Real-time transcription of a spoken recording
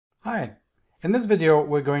Hi. In this video,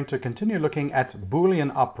 we're going to continue looking at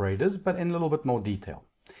Boolean operators, but in a little bit more detail.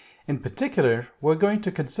 In particular, we're going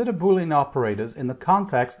to consider Boolean operators in the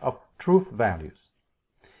context of truth values.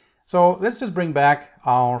 So let's just bring back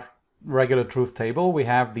our regular truth table. We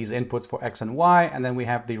have these inputs for x and y, and then we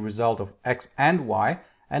have the result of x and y,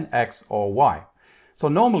 and x or y. So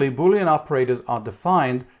normally, Boolean operators are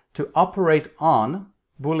defined to operate on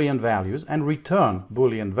Boolean values and return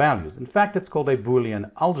Boolean values. In fact, it's called a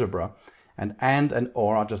Boolean algebra, and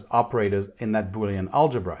or are just operators in that Boolean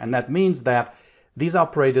algebra. And that means that these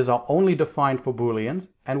operators are only defined for Booleans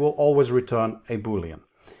and will always return a Boolean.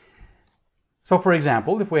 So for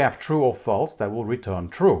example, if we have true or false, that will return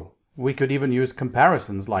true. We could even use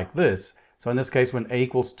comparisons like this. So in this case, when a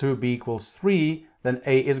equals 2, b equals 3, then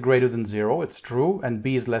a is greater than 0, it's true, and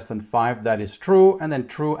b is less than 5, that is true, and then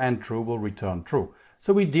true and true will return true.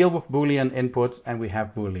 So we deal with Boolean inputs and we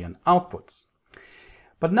have Boolean outputs.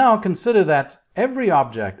 But now consider that every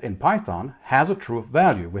object in Python has a truth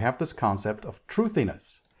value. We have this concept of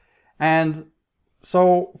truthiness. And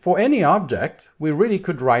so for any object, we really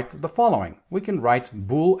could write the following. We can write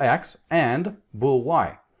bool x and bool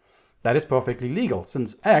y. That is perfectly legal.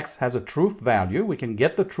 Since x has a truth value, we can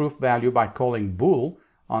get the truth value by calling bool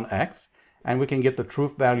on x, and we can get the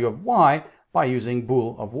truth value of y by using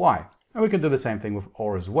bool of y. And we can do the same thing with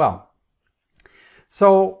or as well.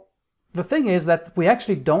 So the thing is that we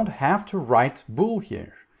actually don't have to write bool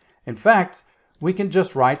here. In fact, we can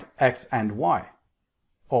just write x and y.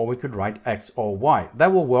 Or we could write x or y.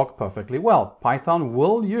 That will work perfectly well. Python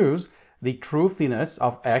will use the truthiness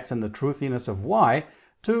of x and the truthiness of y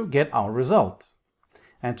to get our result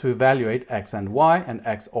and to evaluate x and y and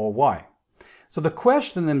x or y. So the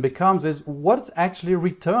question then becomes is what's actually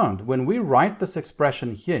returned when we write this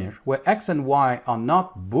expression here where x and y are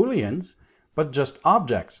not Booleans but just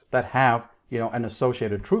objects that have, an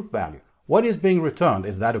associated truth value. What is being returned?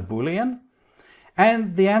 Is that a Boolean?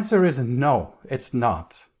 And the answer is no, it's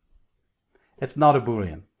not. It's not a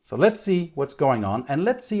Boolean. So let's see what's going on and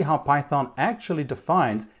let's see how Python actually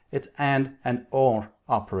defines its and or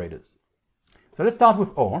operators. So let's start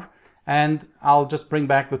with or. And I'll just bring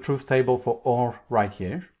back the truth table for or right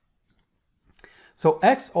here. So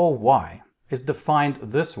x or y is defined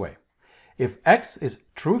this way. If x is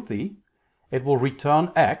truthy, it will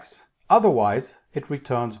return x, otherwise it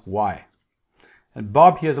returns y. And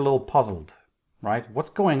Bob here is a little puzzled, right? What's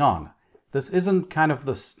going on? This isn't kind of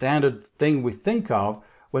the standard thing we think of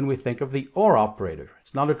when we think of the or operator.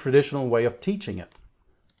 It's not a traditional way of teaching it.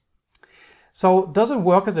 So does it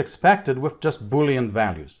work as expected with just Boolean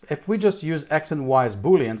values? If we just use x and y as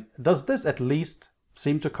Booleans, does this at least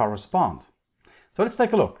seem to correspond? So let's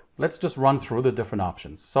take a look. Let's just run through the different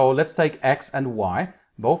options. So let's take x and y,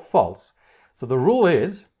 both false. So the rule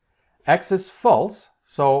is x is false,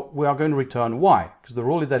 so we are going to return y, because the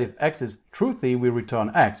rule is that if x is truthy, we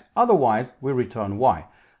return x. Otherwise, we return y.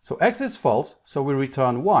 So x is false, so we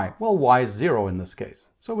return y. Well, y is 0 in this case,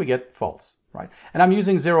 so we get false. Right? And I'm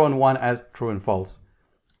using 0 and 1 as true and false.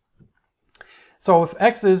 So if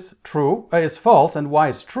x is false and y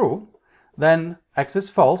is true, then x is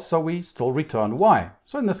false, so we still return y.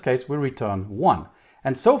 So in this case, we return 1.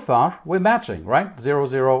 And so far, we're matching, right? 0,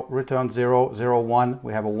 0, return 0, 0, 1.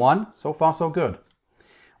 We have a 1. So far, so good.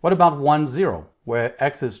 What about 1, 0, where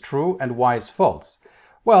x is true and y is false?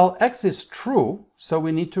 Well, x is true, so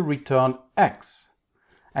we need to return x.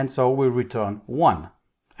 And so we return 1.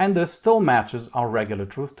 And this still matches our regular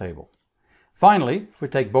truth table. Finally, if we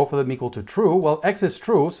take both of them equal to true, well, x is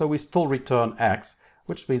true, so we still return x,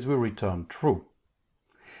 which means we return true.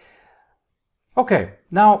 Okay,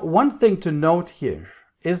 now one thing to note here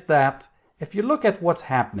is that if you look at what's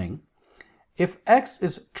happening, if x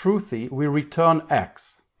is truthy, we return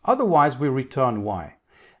x. Otherwise, we return y.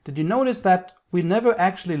 Did you notice that we never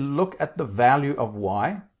actually look at the value of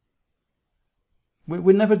y?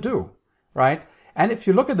 We never do, right? And if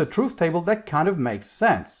you look at the truth table, that kind of makes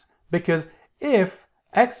sense. Because if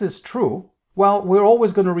x is true, well, we're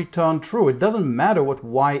always going to return true. It doesn't matter what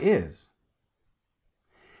y is.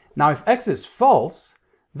 Now, if x is false,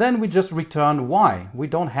 then we just return y. We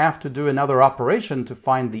don't have to do another operation to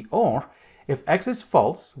find the or. If x is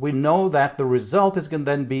false, we know that the result is going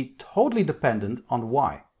to then be totally dependent on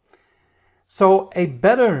y. So a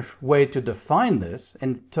better way to define this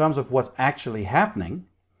in terms of what's actually happening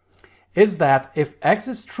is that if x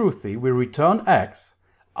is truthy, we return x.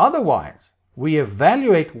 Otherwise, we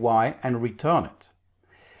evaluate y and return it.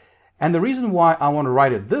 And the reason why I want to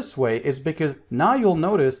write it this way is because now you'll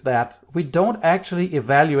notice that we don't actually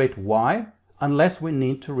evaluate y unless we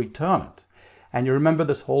need to return it. And you remember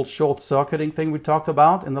this whole short-circuiting thing we talked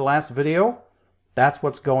about in the last video? That's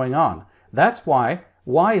what's going on. That's why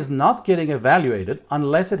y is not getting evaluated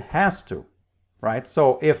unless it has to, right?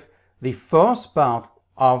 So if the first part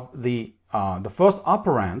of the first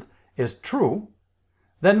operand is true,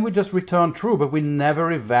 then we just return true, but we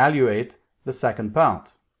never evaluate the second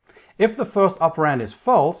part. If the first operand is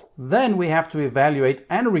false, then we have to evaluate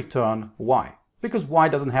and return y, because y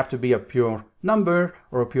doesn't have to be a pure number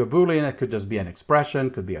or a pure Boolean. It could just be an expression,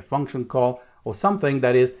 could be a function call, or something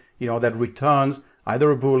that is, that returns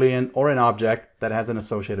either a Boolean or an object that has an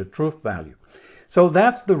associated truth value. So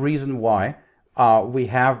that's the reason why we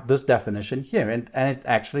have this definition here, and it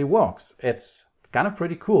actually works. It's kind of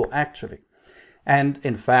pretty cool, actually. And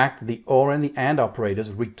in fact, the or and the and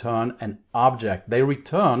operators return an object. They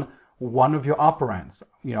return one of your operands,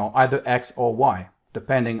 either x or y,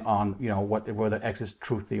 depending on, whether x is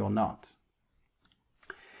truthy or not.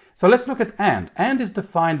 So let's look at and. And is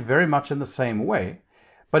defined very much in the same way.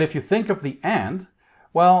 But if you think of the and,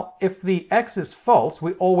 well, if the x is false,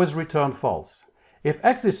 we always return false. If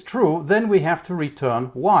x is true, then we have to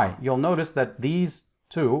return y. You'll notice that these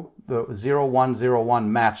two, the 0, 1, 0,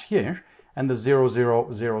 1 match here, and the 0,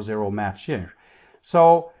 0, 0, 0 match here.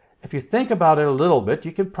 So if you think about it a little bit,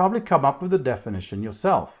 you can probably come up with a definition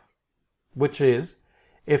yourself, which is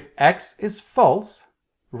if x is false,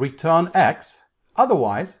 return x,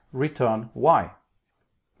 otherwise return y.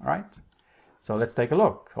 All right? So let's take a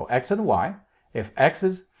look. So x and y, if x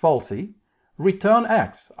is falsy, return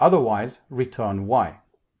x, otherwise return y.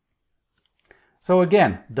 So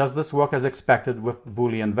again, does this work as expected with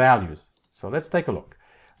Boolean values? So let's take a look.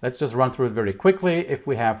 Let's just run through it very quickly. If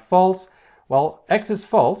we have false, well, x is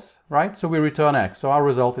false, right? So we return x, so our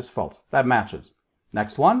result is false. That matches.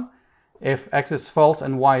 Next one, if x is false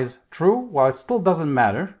and y is true, well, it still doesn't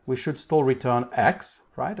matter. We should still return x,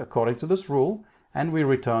 right, according to this rule, and we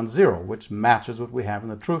return 0, which matches what we have in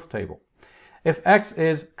the truth table. If x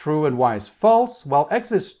is true and y is false, well,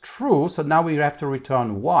 x is true, so now we have to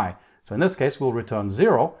return y. So in this case, we'll return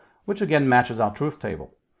 0, which again matches our truth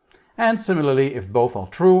table. And similarly, if both are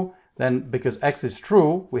true, then because x is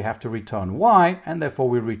true, we have to return y, and therefore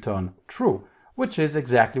we return true, which is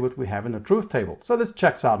exactly what we have in the truth table. So this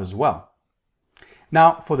checks out as well.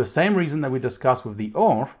 Now, for the same reason that we discussed with the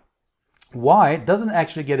or, y doesn't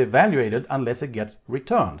actually get evaluated unless it gets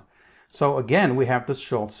returned. So again, we have this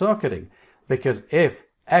short circuiting, because if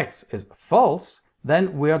x is false,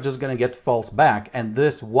 then we are just going to get false back, and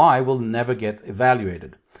this y will never get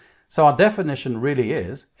evaluated. So our definition really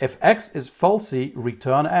is, if x is falsy,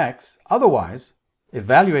 return x, otherwise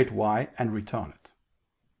evaluate y and return it.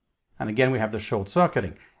 And again, we have the short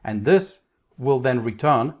circuiting, and this will then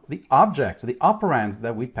return the objects, the operands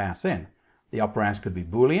that we pass in. The operands could be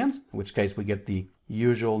Booleans, in which case we get the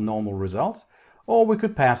usual normal results, or we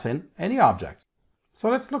could pass in any objects. So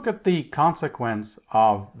let's look at the consequence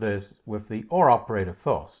of this with the or operator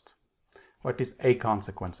first, or at least a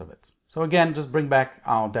consequence of it. So again, just bring back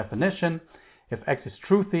our definition. If x is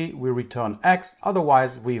truthy, we return x,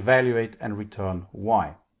 otherwise we evaluate and return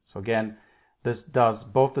y. So again, this does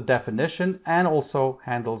both the definition and also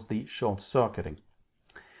handles the short circuiting.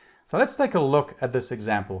 So let's take a look at this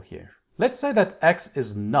example here. Let's say that x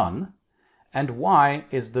is none and y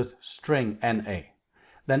is this string NA.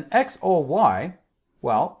 Then x or y,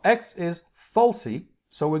 well, x is falsy,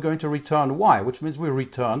 so we're going to return y, which means we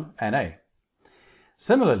return NA.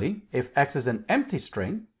 Similarly, if x is an empty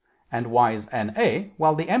string and y is NA,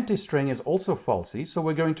 well, the empty string is also falsy, so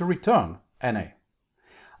we're going to return NA.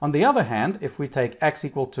 On the other hand, if we take x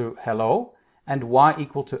equal to hello and y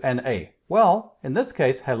equal to NA, well, in this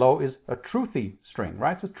case, hello is a truthy string,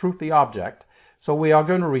 right? It's a truthy object. So we are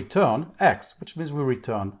going to return x, which means we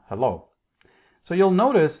return hello. So you'll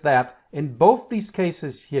notice that in both these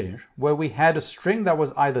cases here, where we had a string that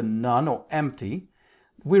was either none or empty,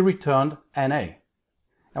 we returned NA.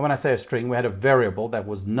 And when I say a string, we had a variable that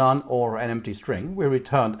was none or an empty string. We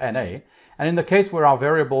returned NA. And in the case where our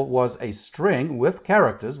variable was a string with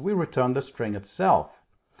characters, we returned the string itself.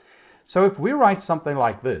 So if we write something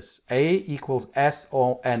like this, a equals s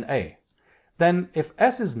or NA, then if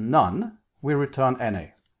s is none, we return NA.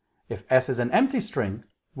 If s is an empty string,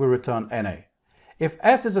 we return NA. If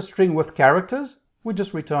s is a string with characters, we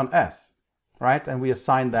just return s, right? And we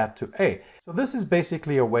assign that to a. So this is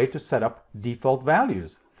basically a way to set up default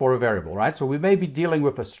values for a variable, right? So we may be dealing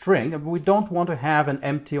with a string, and we don't want to have an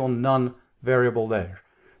empty or none variable there.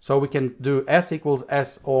 So we can do s equals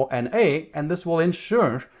s or NA, and this will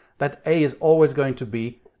ensure that a is always going to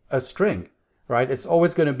be a string, right? It's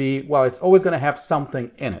always going to be, well, it's always going to have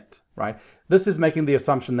something in it, right? This is making the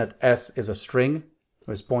assumption that s is a string,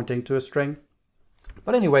 or is pointing to a string.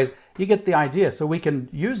 But anyways, you get the idea. So we can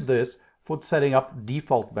use this for setting up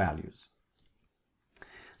default values.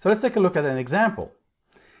 So let's take a look at an example,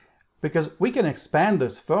 because we can expand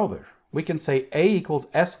this further. We can say A equals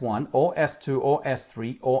S1 or S2 or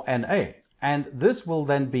S3 or NA. And this will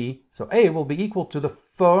then be, so A will be equal to the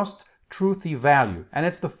first truthy value. And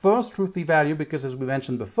it's the first truthy value because, as we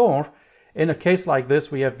mentioned before, in a case like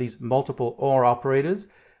this, we have these multiple OR operators.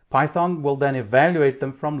 Python will then evaluate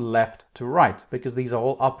them from left to right because these are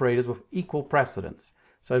all operators with equal precedence.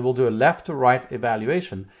 So it will do a left to right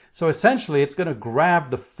evaluation. So essentially, it's going to grab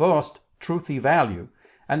the first truthy value.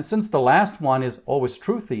 And since the last one is always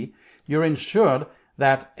truthy, you're ensured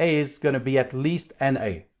that A is going to be at least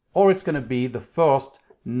NA, or it's going to be the first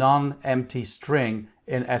non-empty string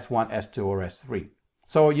in S1, S2, or S3.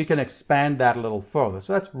 So you can expand that a little further.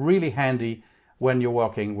 So that's really handy when you're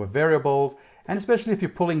working with variables, and especially if you're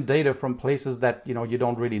pulling data from places that you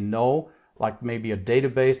don't really know, like maybe a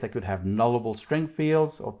database that could have nullable string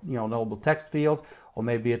fields or nullable text fields, or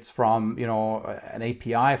maybe it's from an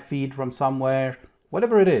API feed from somewhere.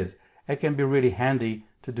 Whatever it is, it can be really handy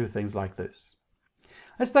to do things like this.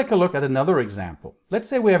 Let's take a look at another example. Let's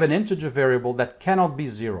say we have an integer variable that cannot be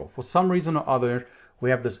 0. For some reason or other,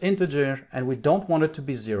 we have this integer and we don't want it to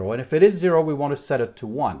be 0. And if it is 0, we want to set it to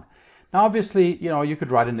 1. Now, obviously, you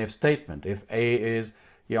could write an if statement. If A is,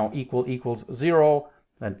 equals 0,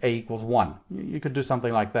 then A equals 1. You could do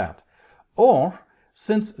something like that. Or,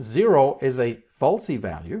 since 0 is a falsy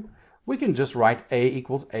value, we can just write A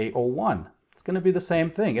equals A or 1. It's going to be the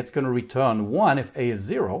same thing. It's going to return 1 if A is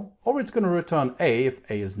 0, or it's going to return A if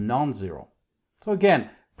A is non-zero. So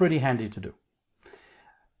again, pretty handy to do.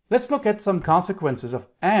 Let's look at some consequences of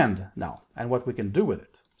AND now, and what we can do with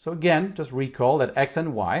it. So again, just recall that X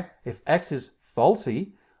and Y, if X is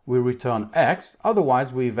falsy, we return X,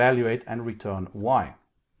 otherwise we evaluate and return Y.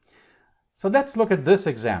 So let's look at this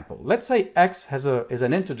example. Let's say X is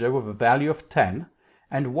an integer with a value of 10,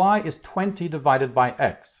 and Y is 20 divided by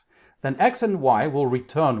X. Then X and Y will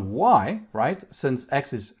return Y, right? Since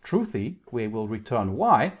X is truthy, we will return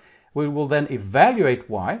Y. We will then evaluate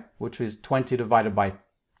Y, which is 20 divided by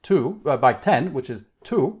 10, which is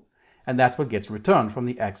 2, and that's what gets returned from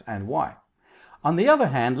the X and Y. On the other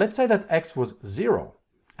hand, let's say that X was 0,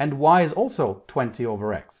 and Y is also 20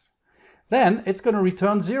 over X. Then it's going to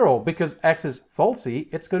return 0 because X is falsy.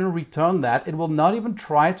 It's going to return that. It will not even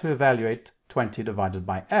try to evaluate 20 divided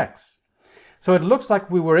by X. So it looks like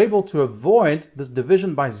we were able to avoid this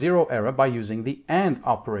division by 0 error by using the AND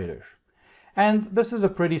operator. And this is a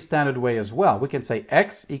pretty standard way as well. We can say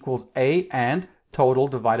X equals A and total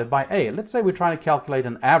divided by A. Let's say we're trying to calculate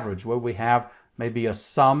an average where we have maybe a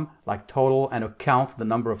sum like total and a count, the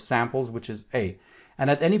number of samples, which is A.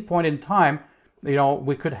 And at any point in time,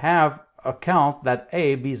 we could have a count that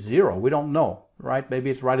A be 0. We don't know, right?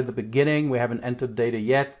 Maybe it's right at the beginning. We haven't entered data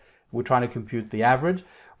yet. We're trying to compute the average.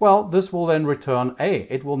 Well, this will then return A.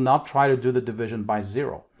 It will not try to do the division by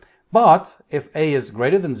 0. But if A is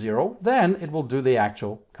greater than 0, then it will do the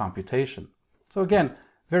actual computation. So again,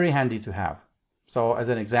 very handy to have. So as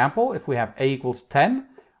an example, if we have A equals 10,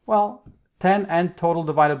 well, 10 and total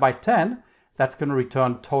divided by 10, that's going to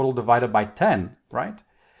return total divided by 10, right?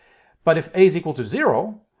 But if A is equal to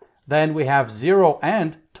 0, then we have 0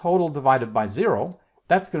 and total divided by 0,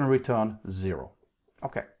 that's going to return 0.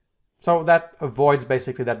 Okay. So that avoids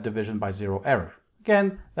basically that division by 0 error.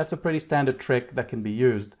 Again, that's a pretty standard trick that can be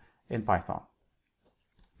used in Python.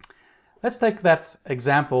 Let's take that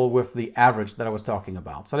example with the average that I was talking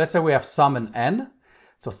about. So let's say we have sum and n.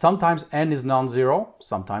 So sometimes n is non-zero,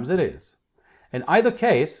 sometimes it is. In either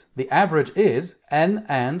case, the average is n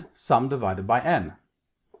and sum divided by n.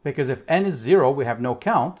 Because if n is 0, we have no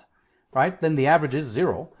count, right? Then the average is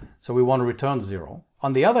 0, so we want to return 0.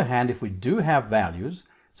 On the other hand, if we do have values,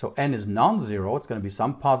 so n is non-zero, it's going to be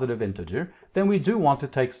some positive integer, then we do want to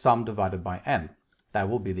take sum divided by n. That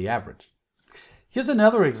will be the average. Here's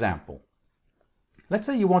another example. Let's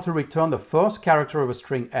say you want to return the first character of a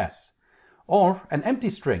string s, or an empty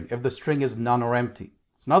string if the string is none or empty.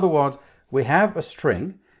 So in other words, we have a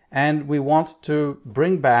string and we want to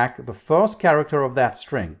bring back the first character of that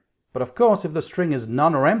string. But of course, if the string is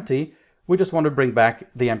none or empty, we just want to bring back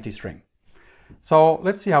the empty string. So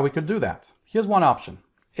let's see how we could do that. Here's one option.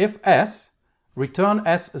 If s, return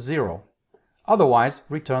s0. Otherwise,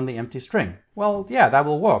 return the empty string. Well, yeah, that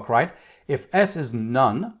will work, right? If s is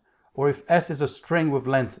none, or if s is a string with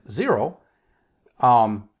length 0,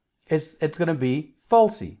 it's going to be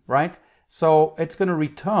falsy, right? So it's going to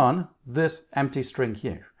return this empty string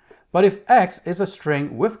here. But if x is a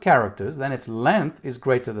string with characters, then its length is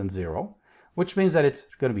greater than 0, which means that it's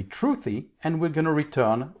going to be truthy, and we're going to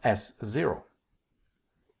return s0.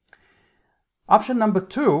 Option number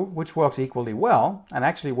 2, which works equally well, and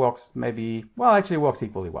actually works works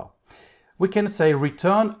equally well. We can say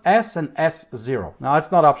return S and S0. Now,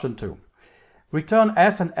 it's not option 2. Return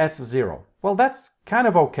S and S0. Well, that's kind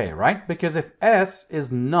of okay, right? Because if S is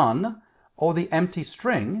none, or the empty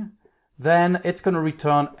string, then it's going to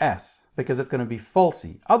return S, because it's going to be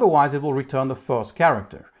falsy. Otherwise, it will return the first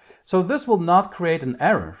character. So this will not create an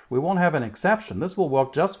error. We won't have an exception. This will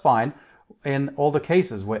work just fine in all the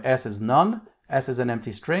cases where S is none, S is an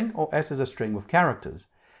empty string, or S is a string with characters.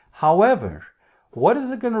 However, what is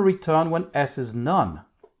it going to return when S is none?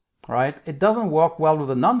 Right? It doesn't work well with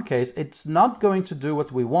the none case. It's not going to do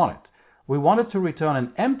what we want it. We want it to return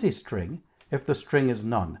an empty string if the string is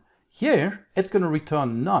none. Here, it's going to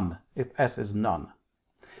return none if S is none.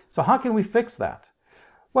 So how can we fix that?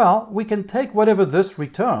 Well, we can take whatever this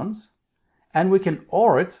returns and we can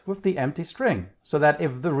OR it with the empty string, so that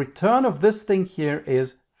if the return of this thing here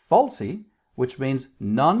is falsy, which means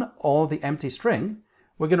none or the empty string,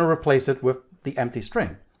 we're going to replace it with the empty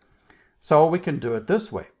string. So we can do it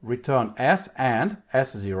this way: return S and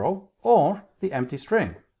S0 or the empty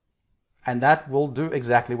string. And that will do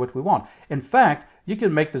exactly what we want. In fact, you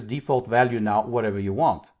can make this default value now whatever you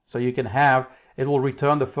want. So you can have, it will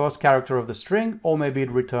return the first character of the string, or maybe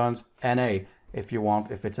it returns NA if you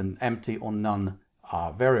want, if it's an empty or none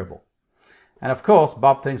variable. And of course,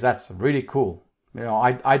 Bob thinks that's really cool. You know,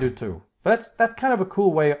 I do too. But that's kind of a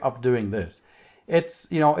cool way of doing this. It's,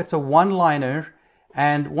 you know, it's a one-liner,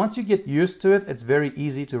 and once you get used to it, it's very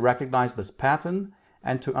easy to recognize this pattern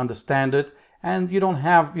and to understand it, and you don't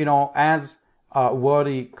have, you know, as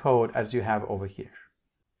wordy code as you have over here.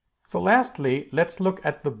 So lastly, let's look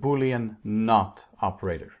at the Boolean not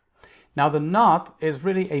operator. Now the not is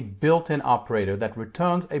really a built-in operator that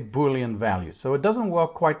returns a Boolean value. So it doesn't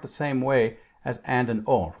work quite the same way as and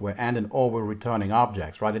or, where and or were returning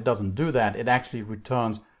objects, right? It doesn't do that. It actually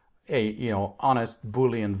returns a, you know, honest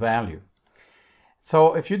Boolean value.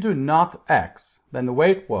 So if you do not x, then the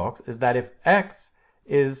way it works is that if x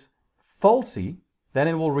is falsy, then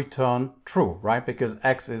it will return true, right? Because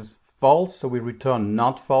x is false, so we return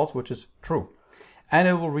not false, which is true. And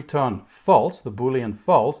it will return false, the Boolean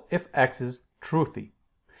false, if x is truthy.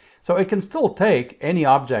 So it can still take any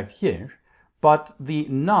object here, but the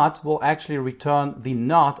not will actually return the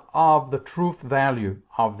not of the truth value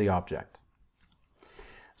of the object.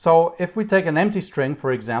 So if we take an empty string,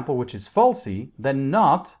 for example, which is falsy, then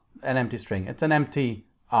not an empty string, it's an empty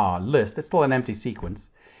list, it's still an empty sequence,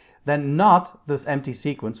 then not this empty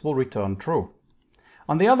sequence will return true.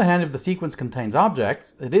 On the other hand, if the sequence contains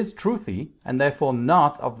objects, it is truthy, and therefore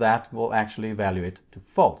not of that will actually evaluate to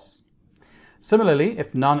false. Similarly,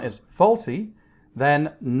 if none is falsy,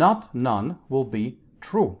 then not none will be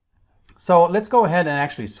true. So let's go ahead and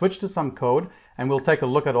actually switch to some code, and we'll take a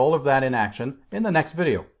look at all of that in action in the next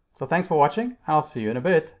video. So thanks for watching. I'll see you in a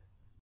bit.